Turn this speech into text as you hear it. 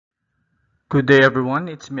Good day everyone,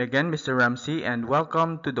 it's me again, Mr. Ramsey, and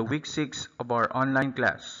welcome to the week 6 of our online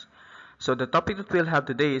class. So the topic that we'll have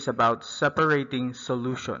today is about separating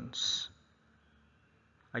solutions.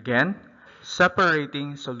 Again,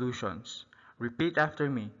 separating solutions. Repeat after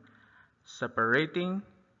me. Separating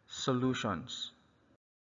solutions.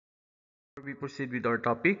 Before we proceed with our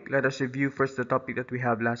topic, let us review first the topic that we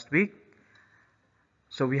have last week.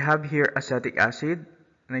 So we have here acetic acid.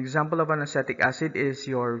 An example of an acetic acid is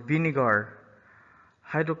your vinegar.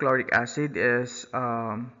 Hydrochloric acid is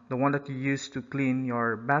the one that you use to clean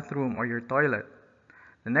your bathroom or your toilet.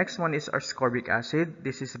 The next one is ascorbic acid.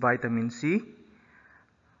 This is vitamin C,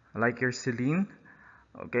 like your saline.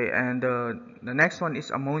 Okay, and the next one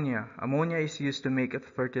is ammonia. Ammonia is used to make a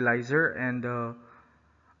fertilizer and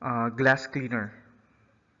glass cleaner.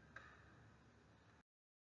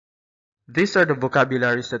 These are the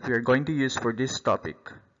vocabularies that we are going to use for this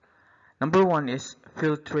topic. Number one is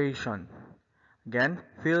filtration. Again,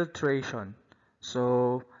 filtration.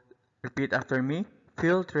 So repeat after me.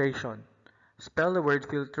 Filtration. Spell the word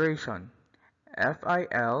filtration.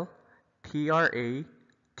 Filtration.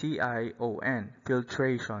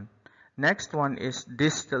 Filtration. Next one is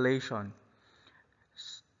distillation.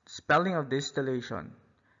 Spelling of distillation.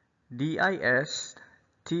 Distilation.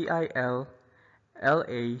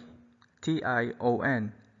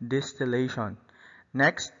 Distillation.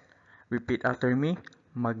 Next, repeat after me.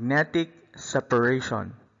 Magnetic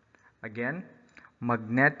separation. Again,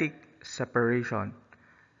 magnetic separation.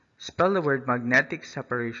 Spell the word magnetic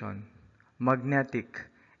separation. Magnetic.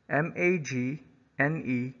 M-A-G-N-E-T-I-C.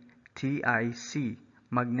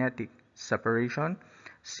 Magnetic separation.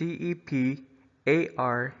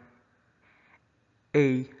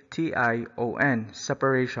 C-E-P-A-R-A-T-I-O-N.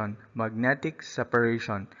 Separation. Magnetic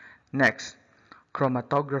separation. Next,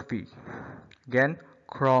 chromatography. Again,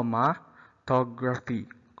 chromatography.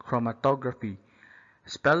 Chromatography.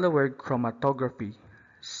 Spell the word chromatography.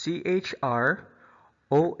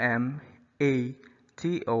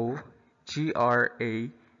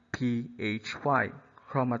 C-H-R-O-M-A-T-O-G-R-A-P-H-Y.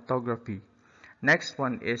 Chromatography. Next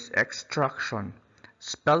one is extraction.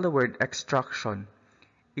 Spell the word extraction.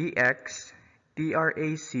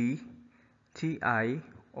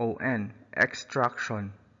 E-X-T-R-A-C-T-I-O-N.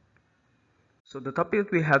 Extraction. So the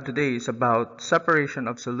topic we have today is about separation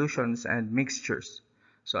of solutions and mixtures.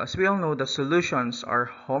 So as we all know, the solutions are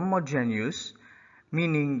homogeneous,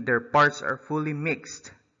 meaning their parts are fully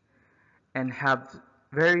mixed and have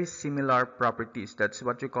very similar properties. That's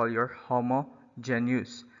what you call your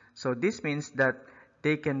homogeneous. So this means that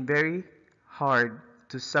they can very hard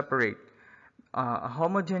to separate. A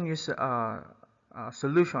homogeneous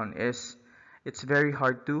solution is it's very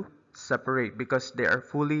hard to separate because they are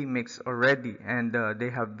fully mixed already and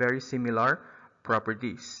they have very similar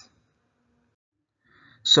properties.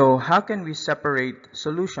 So how can we separate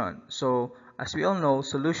solution? So as we all know,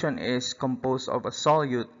 solution is composed of a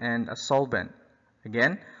solute and a solvent.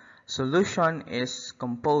 Again, solution is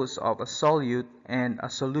composed of a solute and a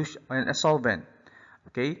solution and a solvent.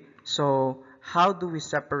 Okay, so how do we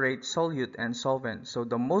separate solute and solvent? So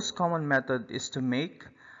the most common method is to make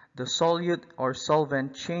the solute or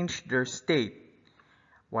solvent change their state,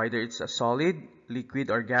 whether it's a solid,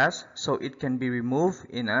 liquid, or gas, so it can be removed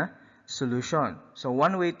in a solution. So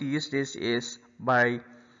one way to use this is by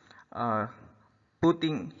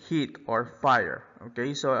putting heat or fire.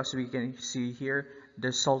 Okay, so as we can see here,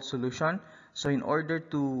 the salt solution. So in order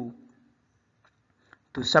to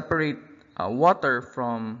separate water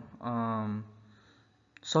from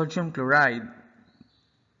sodium chloride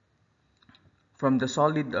from the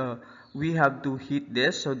solid, we have to heat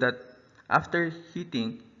this so that after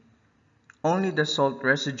heating, only the salt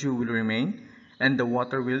residue will remain and the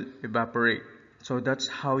water will evaporate. So that's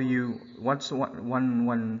how you, what's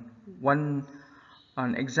an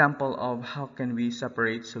example of how can we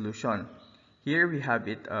separate solution. Here we have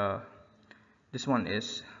it, this one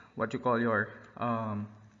is what you call your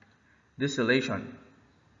distillation.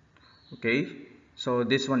 Okay, so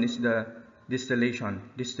this one is the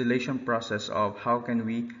distillation process of how can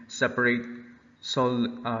we separate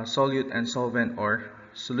solute and solvent or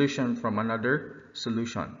solution from another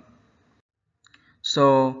solution.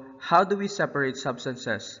 So how do we separate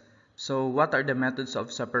substances? So what are the methods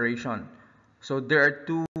of separation? So there are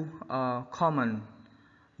two common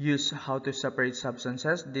use how to separate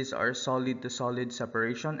substances. These are solid to solid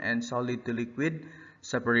separation and solid to liquid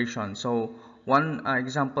separation. So one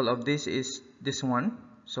example of this is this one.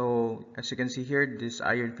 So as you can see here, this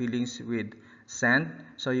iron fillings with sand.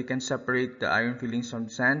 So you can separate the iron fillings from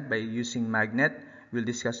sand by using magnet. We'll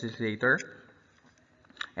discuss this later.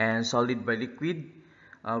 And solid by liquid.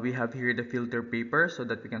 We have here the filter paper so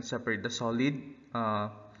that we can separate the solid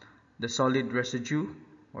residue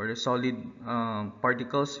or the solid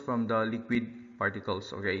particles from the liquid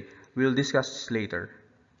particles. Okay, we'll discuss this later.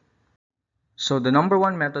 So the number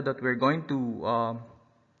one method that we're going to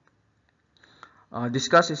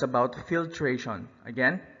discuss is about filtration.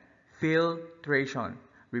 Again, filtration.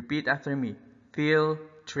 Repeat after me.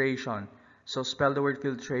 Filtration. So spell the word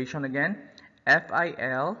filtration again.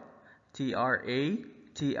 Filtration.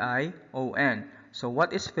 So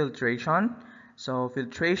what is filtration? So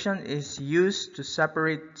filtration is used to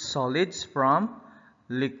separate solids from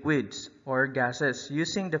liquids or gases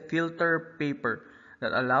using the filter paper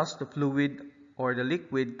that allows the fluid or the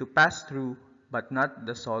liquid to pass through but not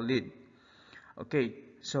the solid. Okay,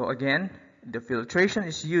 so again, the filtration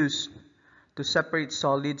is used to separate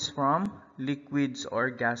solids from liquids or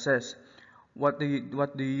gases. What do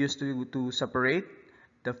you use to separate?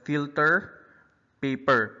 The filter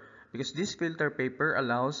paper, because this filter paper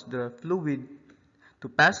allows the fluid to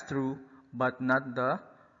pass through but not the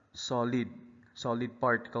solid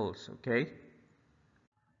particles. Okay,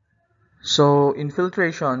 so in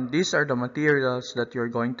filtration, these are the materials that you're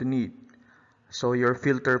going to need. So your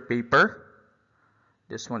filter paper,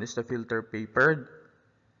 this one is the filter paper.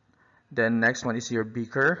 Then next one is your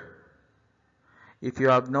beaker. If you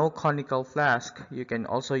have no conical flask, you can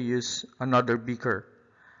also use another beaker.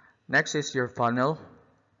 Next is your funnel.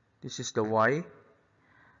 This is the Y.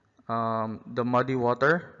 The muddy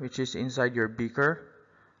water, which is inside your beaker.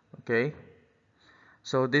 Okay.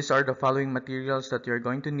 So these are the following materials that you're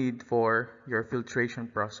going to need for your filtration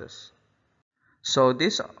process. So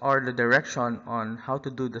these are the direction on how to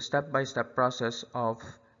do the step-by-step process of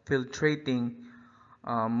filtrating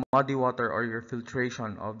muddy water or your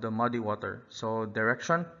filtration of the muddy water. So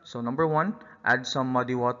direction. So number one, add some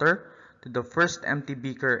muddy water to the first empty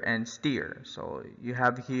beaker and stir. So you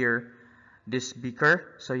have here this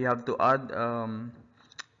beaker. So you have to add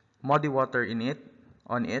muddy water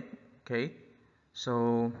on it. Okay.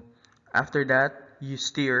 So after that, you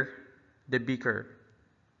stir the beaker.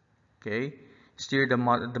 Okay. Stir the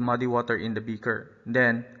muddy water in the beaker.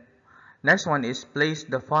 Then next one is place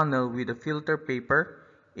the funnel with the filter paper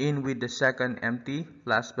in with the second empty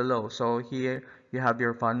flask below. So here you have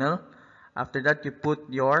your funnel. After that, you put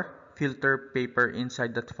your filter paper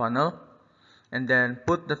inside that funnel and then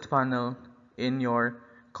put that funnel in your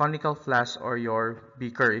conical flask or your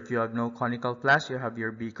beaker. If you have no conical flask, you have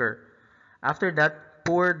your beaker. After that,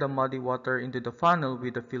 pour the muddy water into the funnel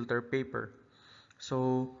with the filter paper.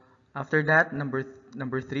 So after that,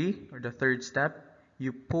 number three, or the third step,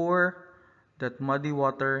 you pour that muddy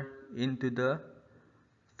water into the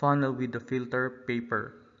funnel with the filter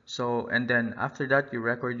paper. So, and then after that, you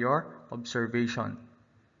record your observation.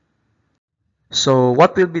 So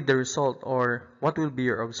what will be the result, or what will be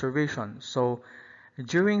your observation? So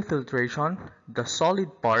during filtration, the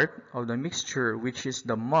solid part of the mixture, which is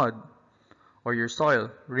the mud or your soil,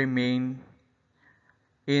 remain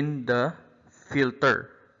in the filter.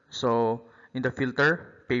 So in the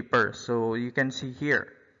filter paper. So you can see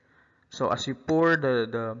here. So as you pour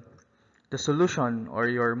the solution or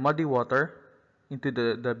your muddy water into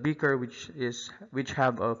the beaker which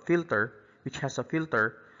has a filter,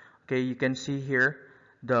 okay, you can see here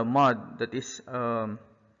the mud that is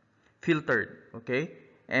filtered, okay,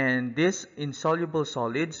 and this insoluble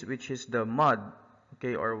solids, which is the mud,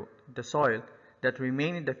 okay, or the soil that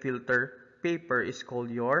remain in the filter paper, is called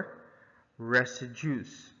your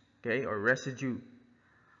residues, okay, or residue.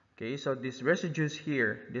 Okay, so these residues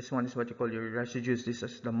here, this one is what you call your residues. This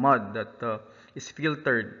is the mud that is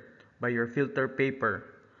filtered by your filter paper.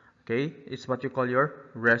 Okay, it's what you call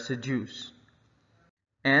your residues.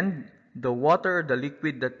 And the water, the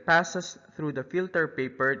liquid that passes through the filter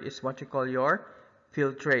paper, is what you call your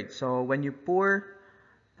filtrate. So when you pour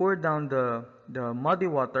down the muddy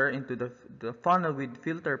water into the funnel with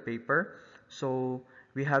filter paper, so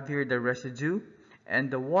we have here the residue,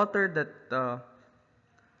 and the water that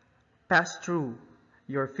pass through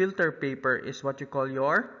your filter paper is what you call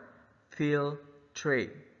your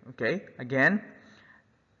filtrate. Okay, again,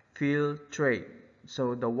 filtrate.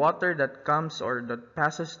 So the water that comes or that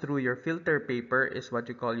passes through your filter paper is what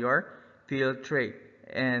you call your filtrate,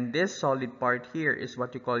 and this solid part here is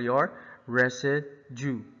what you call your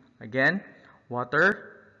residue. Again, water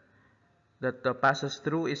that passes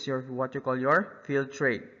through is what you call your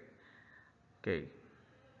filtrate. Okay.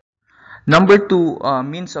 Number two,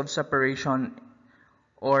 means of separation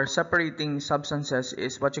or separating substances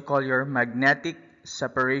is what you call your magnetic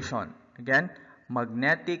separation. Again,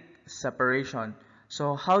 magnetic separation.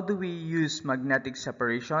 So how do we use magnetic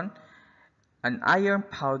separation? An iron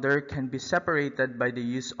powder can be separated by the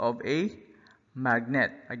use of a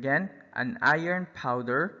magnet. Again, an iron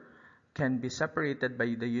powder can be separated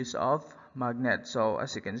by the use of magnet. So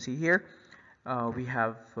as you can see here, we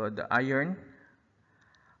have the iron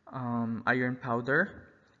powder,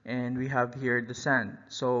 and we have here the sand.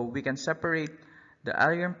 So we can separate the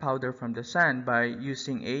iron powder from the sand by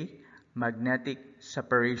using a magnetic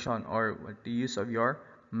separation, or with the use of your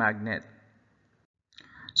magnet.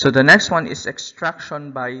 So the next one is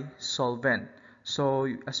extraction by solvent. So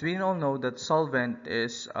as we all know that solvent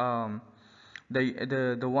is the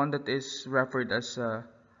one that is referred as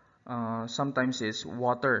sometimes is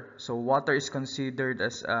water. So water is considered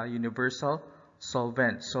as a universal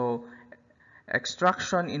solvent. So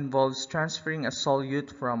extraction involves transferring a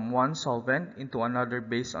solute from one solvent into another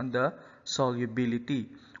based on the solubility.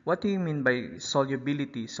 What do you mean by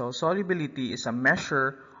solubility? So solubility is a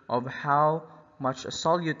measure of how much a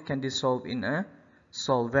solute can dissolve in a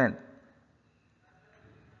solvent.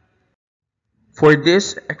 For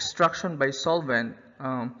this extraction by solvent,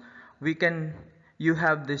 we can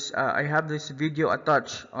I have this video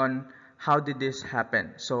attached on how did this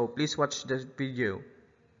happen. So please watch this video.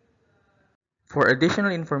 For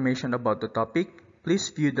additional information about the topic, please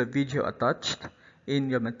view the video attached in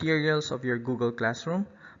the materials of your Google Classroom.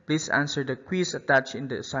 Please answer the quiz attached in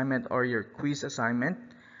the assignment or your quiz assignment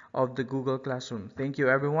of the Google Classroom. Thank you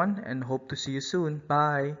everyone, and hope to see you soon.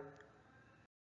 Bye.